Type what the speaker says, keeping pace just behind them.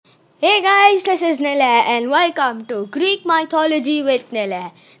Hey guys, this is Nilay and welcome to Greek Mythology with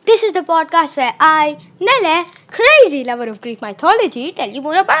Nilay. This is the podcast where I, Nilay, crazy lover of Greek mythology, tell you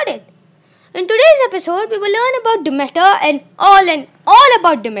more about it. In today's episode, we will learn about Demeter and all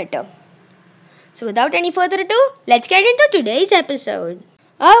about Demeter. So without any further ado, let's get into today's episode.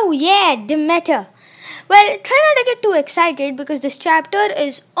 Oh yeah, Demeter. Well, try not to get too excited because this chapter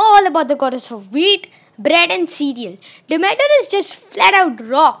is all about the goddess of wheat, bread and cereal. Demeter is just flat out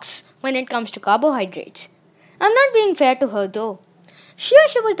rocks when it comes to carbohydrates. I'm not being fair to her though. Sure,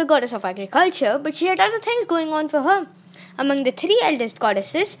 she was the goddess of agriculture, but she had other things going on for her. Among the three eldest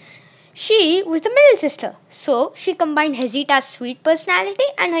goddesses, she was the middle sister. So, she combined Hesita's sweet personality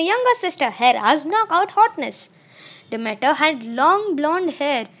and her younger sister Hera's knockout hotness. Demeter had long blonde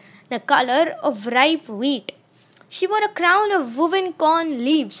hair, the color of ripe wheat. She wore a crown of woven corn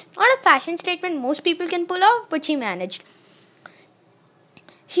leaves. Not a fashion statement most people can pull off, but she managed.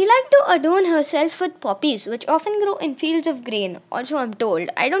 She liked to adorn herself with poppies, which often grow in fields of grain. Also, I'm told,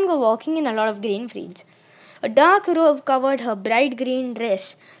 I don't go walking in a lot of grain fields. A dark robe covered her bright green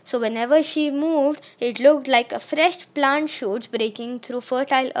dress, so whenever she moved, it looked like a fresh plant shoots breaking through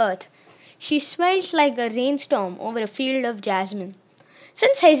fertile earth. She smelled like a rainstorm over a field of jasmine.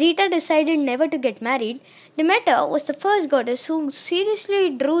 Since Hesita decided never to get married, Demeter was the first goddess who seriously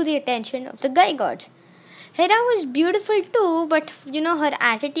drew the attention of the Guy gods. Hera was beautiful too, but her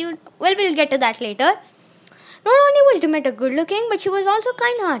attitude, well, we'll get to that later. Not only was Demeter good looking, but she was also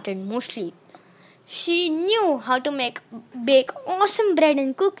kind hearted, mostly. She knew how to bake awesome bread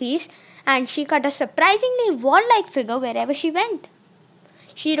and cookies, and she cut a surprisingly wall-like figure wherever she went.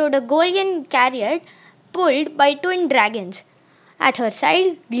 She rode a golden chariot pulled by twin dragons. At her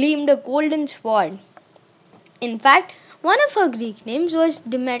side gleamed a golden sword. In fact, one of her Greek names was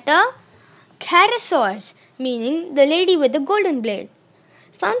Demeter Charasaurs, meaning the lady with the golden blade.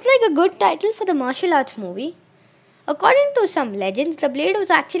 Sounds like a good title for the martial arts movie. According to some legends, the blade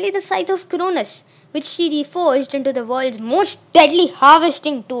was actually the scythe of Cronus, which she reforged into the world's most deadly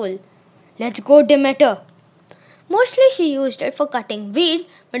harvesting tool. Let's go, Demeter! Mostly she used it for cutting wheat,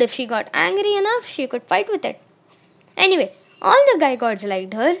 but if she got angry enough, she could fight with it. Anyway, all the Guy gods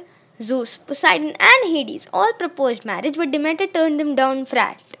liked her. Zeus, Poseidon and Hades all proposed marriage, but Demeter turned them down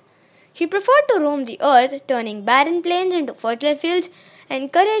flat. She preferred to roam the earth, turning barren plains into fertile fields,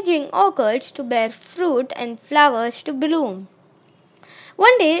 encouraging orchards to bear fruit and flowers to bloom.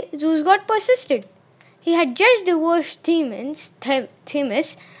 One day, Zeus got persistent. He had just divorced Themis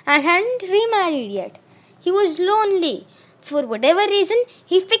and hadn't remarried yet. He was lonely. For whatever reason,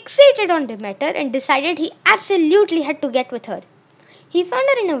 he fixated on Demeter and decided he absolutely had to get with her. He found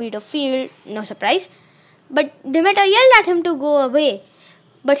her in a wheat field, no surprise, but Demeter yelled at him to go away,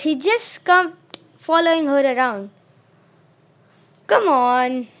 but he just kept following her around. Come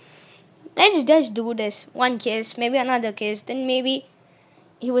on, let's just do this. One kiss, maybe another kiss, then maybe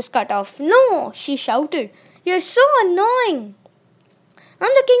he was cut off. No, she shouted. You're so annoying.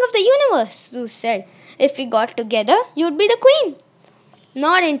 I'm the king of the universe, Zeus said. If we got together, you'd be the queen.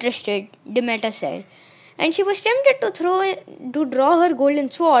 Not interested, Demeter said. And she was tempted to draw her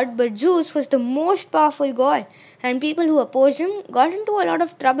golden sword, but Zeus was the most powerful god, and people who opposed him got into a lot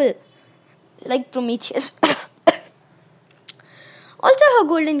of trouble, like Prometheus. Also, her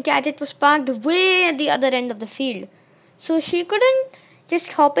golden chariot was parked way at the other end of the field, so she couldn't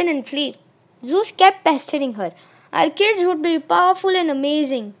just hop in and flee. Zeus kept pestering her. Our kids would be powerful and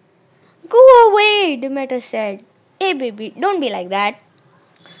amazing. Go away, Demeter said. Hey baby, don't be like that.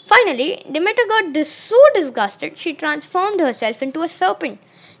 Finally, Demeter got so disgusted, she transformed herself into a serpent.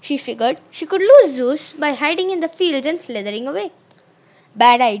 She figured she could lose Zeus by hiding in the fields and slithering away.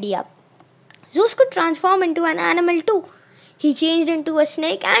 Bad idea. Zeus could transform into an animal too. He changed into a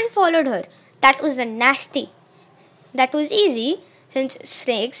snake and followed her. That was easy, since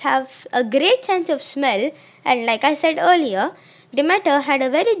snakes have a great sense of smell, and like I said earlier, Demeter had a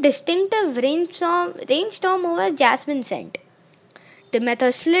very distinctive rainstorm over jasmine scent.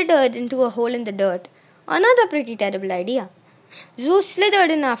 Demeter slithered into a hole in the dirt. Another pretty terrible idea. Zeus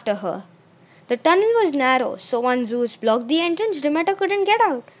slithered in after her. The tunnel was narrow, so once Zeus blocked the entrance, Demeter couldn't get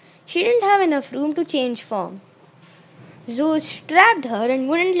out. She didn't have enough room to change form. Zeus trapped her and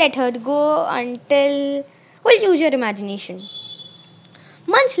wouldn't let her go until... Well, use your imagination.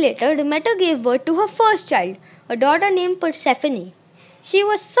 Months later, Demeter gave birth to her first child, a daughter named Persephone. She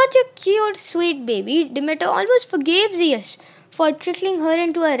was such a cute, sweet baby, Demeter almost forgave Zeus for trickling her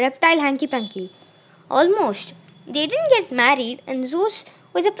into a reptile hanky-panky. Almost. They didn't get married, and Zeus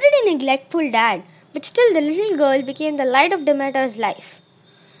was a pretty neglectful dad, but still the little girl became the light of Demeter's life.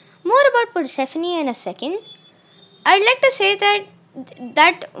 More about Persephone in a second. I'd like to say that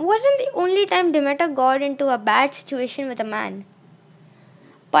that wasn't the only time Demeter got into a bad situation with a man.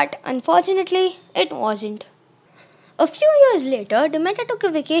 But unfortunately, it wasn't. A few years later, Demeter took a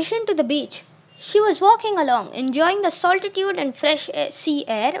vacation to the beach. She was walking along, enjoying the solitude and fresh sea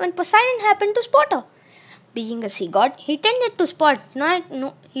air when Poseidon happened to spot her. Being a sea god, he tended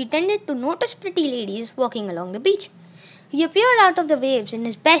to notice pretty ladies walking along the beach. He appeared out of the waves in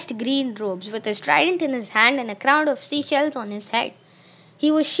his best green robes with his trident in his hand and a crown of seashells on his head.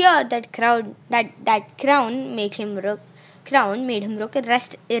 He was sure that crown made him look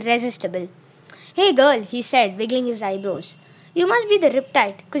irresistible. "Hey girl," he said, wiggling his eyebrows. "You must be the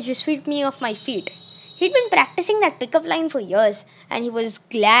riptide, 'cause you swept me off my feet." He'd been practicing that pickup line for years, and he was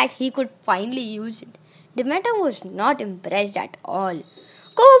glad he could finally use it. Demeter was not impressed at all.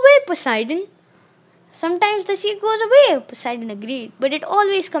 "Go away, Poseidon." "Sometimes the sea goes away," Poseidon agreed, "but it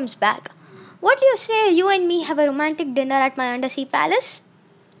always comes back. What do you say you and me have a romantic dinner at my undersea palace?"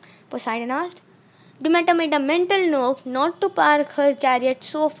 Poseidon asked. Demeter made a mental note not to park her chariot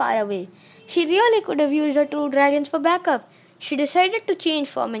so far away. She really could have used her two dragons for backup. She decided to change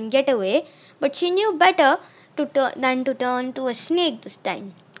form and get away, but she knew better than to turn to a snake this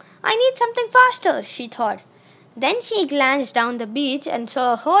time. "I need something faster," she thought. Then she glanced down the beach and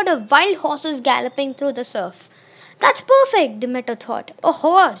saw a herd of wild horses galloping through the surf. "That's perfect," Demeter thought. "A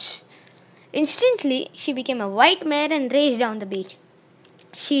horse." Instantly, she became a white mare and raced down the beach.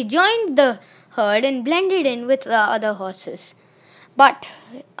 She joined the herd and blended in with the other horses. But,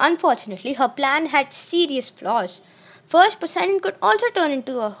 unfortunately, her plan had serious flaws. First, Poseidon could also turn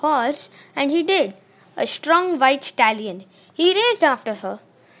into a horse, and he did, a strong white stallion. He raced after her.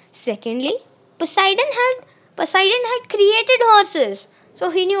 Secondly, Poseidon had created horses, so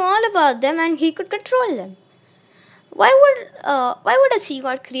he knew all about them and he could control them. Why would a sea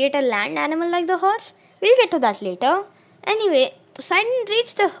god create a land animal like the horse? We'll get to that later. Anyway, Poseidon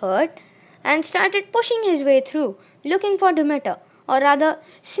reached the herd and started pushing his way through, looking for Demeter, or rather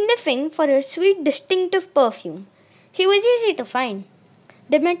sniffing for her sweet, distinctive perfume. She was easy to find.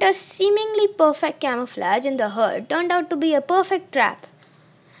 Demeter's seemingly perfect camouflage in the herd turned out to be a perfect trap.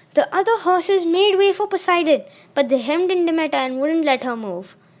 The other horses made way for Poseidon, but they hemmed in Demeter and wouldn't let her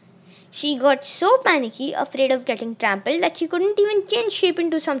move. She got so panicky, afraid of getting trampled, that she couldn't even change shape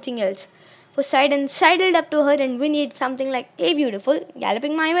into something else. Poseidon sidled up to her and whinnied something like, "Hey beautiful,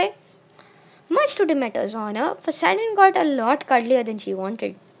 galloping my way?" Much to Demeter's honor, Poseidon got a lot cuddlier than she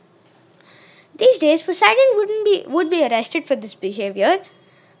wanted. These days, Poseidon would be arrested for this behavior.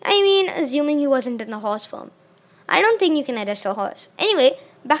 I mean, assuming he wasn't in the horse form. I don't think you can arrest a horse. Anyway,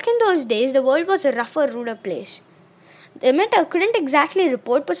 back in those days, the world was a rougher, ruder place. Demeter couldn't exactly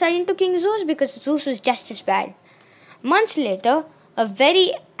report Poseidon to King Zeus because Zeus was just as bad. Months later, a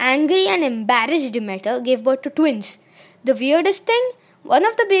very angry and embarrassed Demeter gave birth to twins. The weirdest thing, one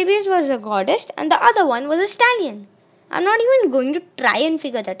of the babies was a goddess and the other one was a stallion. I'm not even going to try and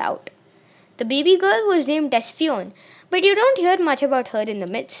figure that out. The baby girl was named Desphone, but you don't hear much about her in the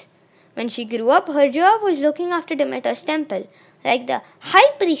myths. When she grew up, her job was looking after Demeter's temple, like the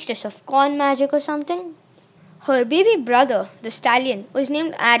high priestess of corn magic or something. Her baby brother, the stallion, was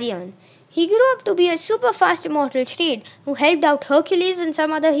named Arion. He grew up to be a super fast immortal steed who helped out Hercules and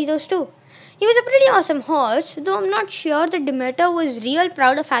some other heroes too. He was a pretty awesome horse, though I'm not sure that Demeter was real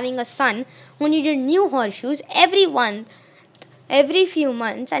proud of having a son who needed new horseshoes every few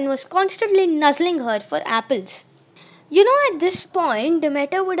months and was constantly nuzzling her for apples. You know, at this point,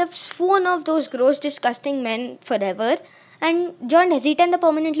 Demeter would have sworn off those gross, disgusting men forever and joined Hesita in the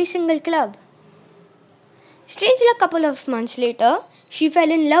permanently single club. Strangely, a couple of months later, she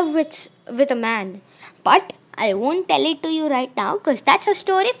fell in love with a man. But I won't tell it to you right now because that's a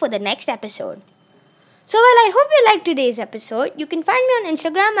story for the next episode. So, I hope you liked today's episode. You can find me on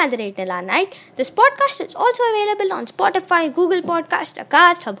Instagram at @NilayNight. This podcast is also available on Spotify, Google Podcast,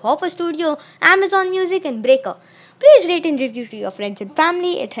 Acast, Hubhopper Studio, Amazon Music, and Breaker. Please rate and review to your friends and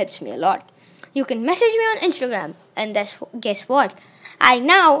family. It helps me a lot. You can message me on Instagram. And guess what? I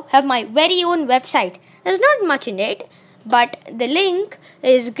now have my very own website. There's not much in it, but the link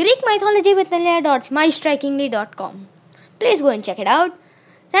is greekmythologywithnilay.mystrikingly.com. Please go and check it out.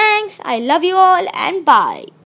 Thanks, I love you all, and bye.